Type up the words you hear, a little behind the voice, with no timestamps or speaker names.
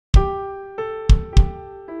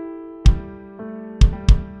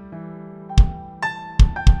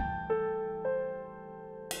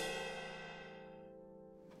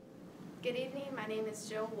Good evening, my name is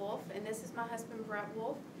Jill Wolfe, and this is my husband Brett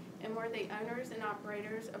Wolfe, and we're the owners and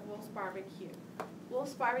operators of Wolfe's BBQ.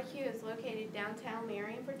 Wolfe's BBQ is located downtown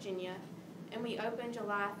Marion, Virginia, and we opened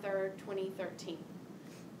July 3rd, 2013.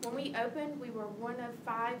 When we opened, we were one of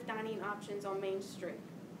 5 dining options on Main Street.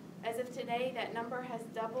 As of today, that number has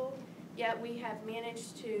doubled, yet we have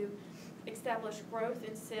managed to establish growth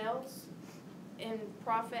in sales and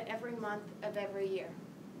profit every month of every year.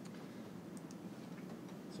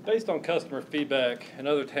 So based on customer feedback and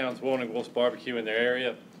other towns wanting Wolfe's BBQ in their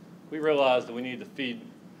area, we realized that we need to feed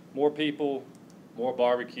more people, more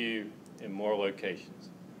barbecue, in more locations.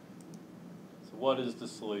 So what is the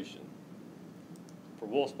solution? For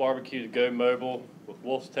Wolfe's BBQ to go mobile with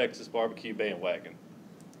Wolfe's Texas Barbecue Bandwagon.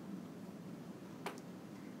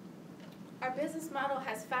 Our business model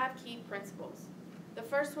has 5 key principles. The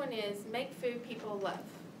first one is make food people love.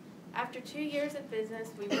 After 2 years of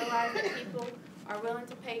business, we realized that people are willing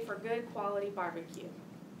to pay for good quality barbecue.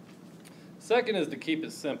 Second is to keep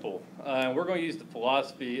it simple. We're going to use the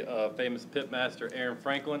philosophy of famous pitmaster Aaron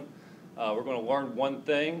Franklin. We're going to learn one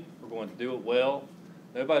thing, we're going to do it well.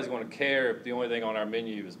 Nobody's going to care if the only thing on our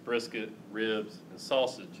menu is brisket, ribs, and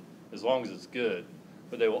sausage, as long as it's good.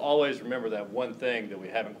 But they will always remember that one thing that we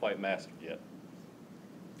haven't quite mastered yet.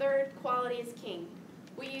 Third, quality is king.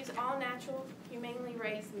 We use all natural, humanely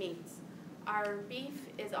raised meats. Our beef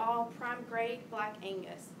is all prime grade Black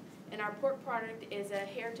Angus, and our pork product is a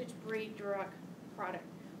heritage breed direct product.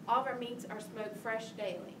 All of our meats are smoked fresh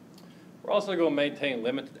daily. We're also going to maintain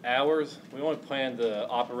limited hours. We only plan to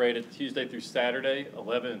operate it Tuesday through Saturday,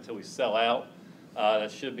 11 until we sell out.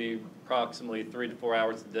 That should be approximately 3 to 4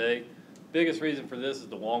 hours a day. Biggest reason for this is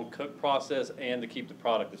the long cook process and to keep the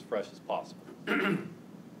product as fresh as possible.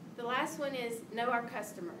 The last one is know our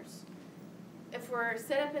customers. If we're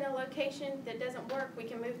set up in a location that doesn't work, we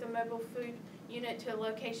can move the mobile food unit to a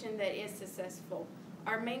location that is successful.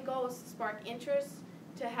 Our main goal is to spark interest,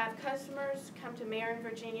 to have customers come to Marion,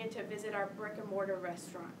 Virginia to visit our brick and mortar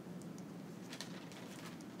restaurant.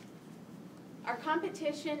 Our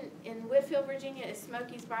competition in Whitfield, Virginia is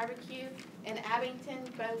Smokey's BBQ and Abington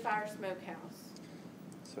Bonefire Smokehouse.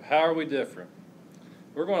 So how are we different?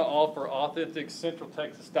 We're going to offer authentic Central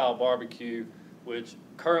Texas style barbecue, which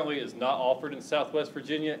currently is not offered in Southwest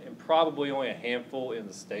Virginia and probably only a handful in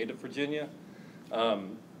the state of Virginia.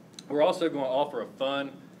 We're also going to offer a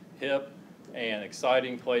fun, hip, and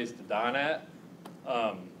exciting place to dine at.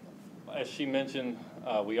 As she mentioned,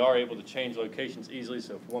 we are able to change locations easily,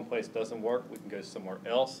 so if one place doesn't work, we can go somewhere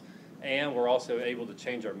else. And we're also able to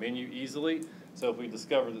change our menu easily. So if we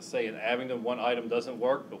discover that, say, in Abingdon, one item doesn't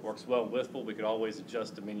work but works well in Whitfield, we could always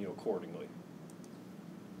adjust the menu accordingly.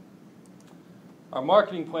 Our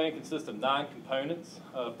marketing plan consists of 9 components.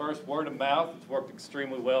 First, word of mouth. It's worked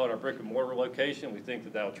extremely well at our brick and mortar location. We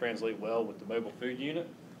think that will translate well with the mobile food unit.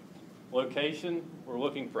 Location, we're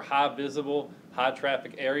looking for high visible, high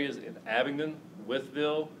traffic areas in Abingdon,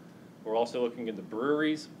 Whitfield. We're also looking into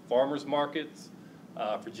breweries, farmers markets,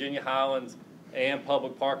 Virginia Highlands, and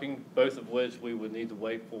public parking, both of which we would need to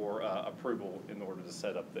wait for approval in order to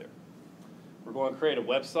set up there. We're going to create a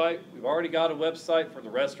website. We've already got a website for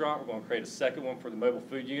the restaurant. We're going to create a second one for the mobile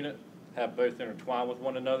food unit, have both intertwined with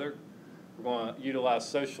one another. We're going to utilize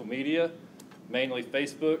social media, mainly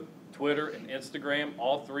Facebook, Twitter, and Instagram.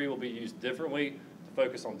 All 3 will be used differently to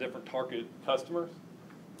focus on different target customers.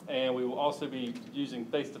 And we will also be using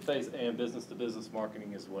face-to-face and business-to-business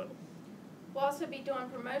marketing as well. We'll also be doing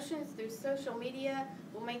promotions through social media.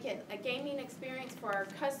 We'll make it a gaming experience for our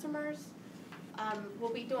customers.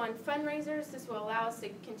 We'll be doing fundraisers. This will allow us to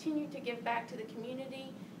continue to give back to the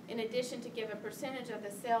community, in addition to give a percentage of the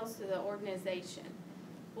sales to the organization.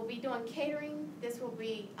 We'll be doing catering. This will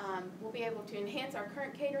be, we'll be able to enhance our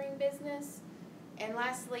current catering business. And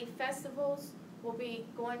lastly, festivals. We'll be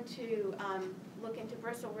going to look into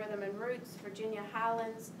Bristol Rhythm and Roots, Virginia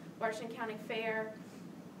Highlands, Washington County Fair,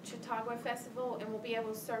 Chautauqua Festival, and we'll be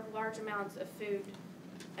able to serve large amounts of food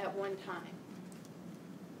at one time.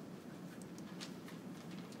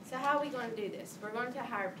 So how are we going to do this? We're going to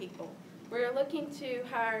hire people. We're looking to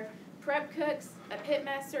hire prep cooks, a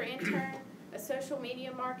pitmaster intern, a social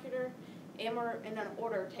media marketer, and an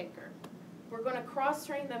order taker. We're going to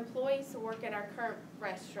cross-train the employees to work at our current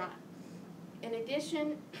restaurant. In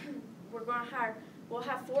addition, we'll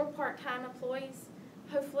have 4 part-time employees,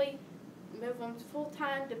 hopefully move them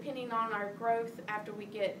full-time depending on our growth after we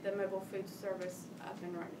get the mobile food service up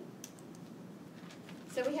and running.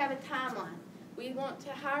 So we have a timeline. We want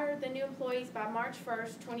to hire the new employees by March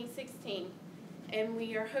 1st, 2016, and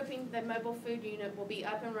we are hoping the mobile food unit will be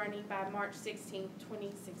up and running by March 16,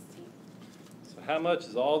 2016. So how much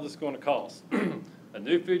is all this going to cost? A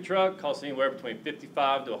new food truck costs anywhere between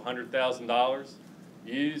 $55,000 to $100,000.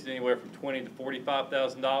 Used anywhere from $20,000 to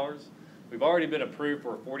 $45,000. We've already been approved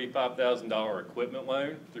for a $45,000 equipment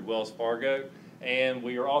loan through Wells Fargo, and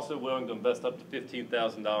we are also willing to invest up to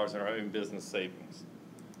 $15,000 in our own business savings.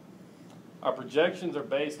 Our projections are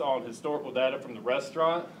based on historical data from the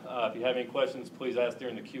restaurant. If you have any questions, please ask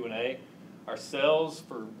during the Q&A. Our sales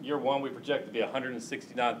for year one, we project to be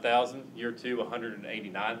 $169,000. Year two,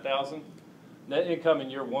 $189,000. Net income in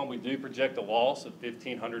year one, we do project a loss of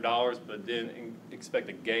 $1,500, but then expect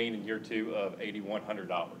a gain in year two of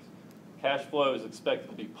 $8,100. Cash flow is expected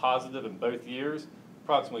to be positive in both years,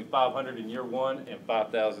 approximately $500 in year one and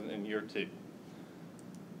 $5,000 in year two.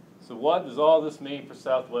 So what does all this mean for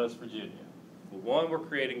Southwest Virginia? Well, one, we're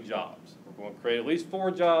creating jobs. We're going to create at least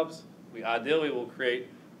 4 jobs. We ideally will create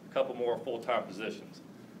a couple more full-time positions.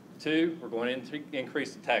 2, we're going to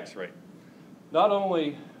increase the tax rate. Not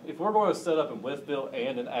only, if we're going to set up in Wytheville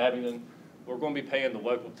and in Abingdon, we're going to be paying the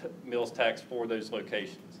local mills tax for those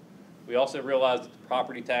locations. We also realize that the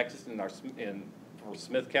property taxes for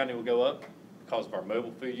Smith County will go up because of our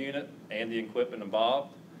mobile food unit and the equipment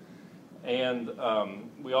involved. And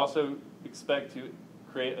we also expect to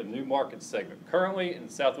create a new market segment. Currently in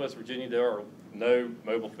Southwest Virginia, there are no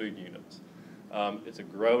mobile food units. It's a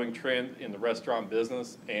growing trend in the restaurant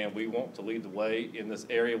business, and we want to lead the way in this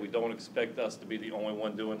area. We don't expect us to be the only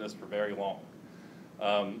one doing this for very long.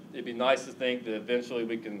 It'd be nice to think that eventually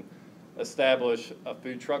we can establish a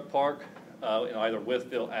food truck park in either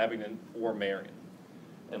Wytheville, Abingdon, or Marion.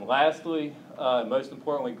 And lastly, most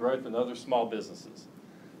importantly, growth in other small businesses.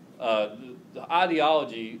 The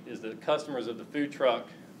ideology is that customers of the food truck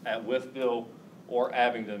at Wytheville or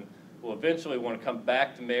Abingdon will eventually want to come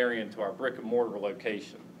back to Marion to our brick and mortar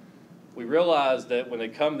location. We realize that when they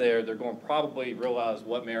come there, they're going to probably realize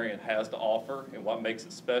what Marion has to offer and what makes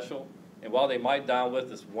it special. And while they might dine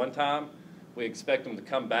with us one time, we expect them to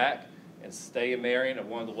come back and stay in Marion at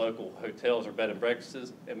one of the local hotels or bed and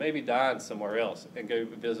breakfasts, and maybe dine somewhere else and go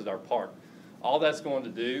visit our park. All that's going to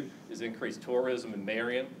do is increase tourism in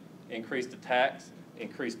Marion, increase the tax,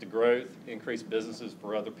 increase the growth, increase businesses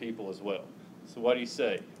for other people as well. So what do you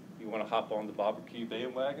say? You want to hop on the BBQ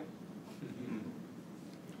bandwagon?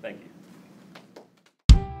 Thank you.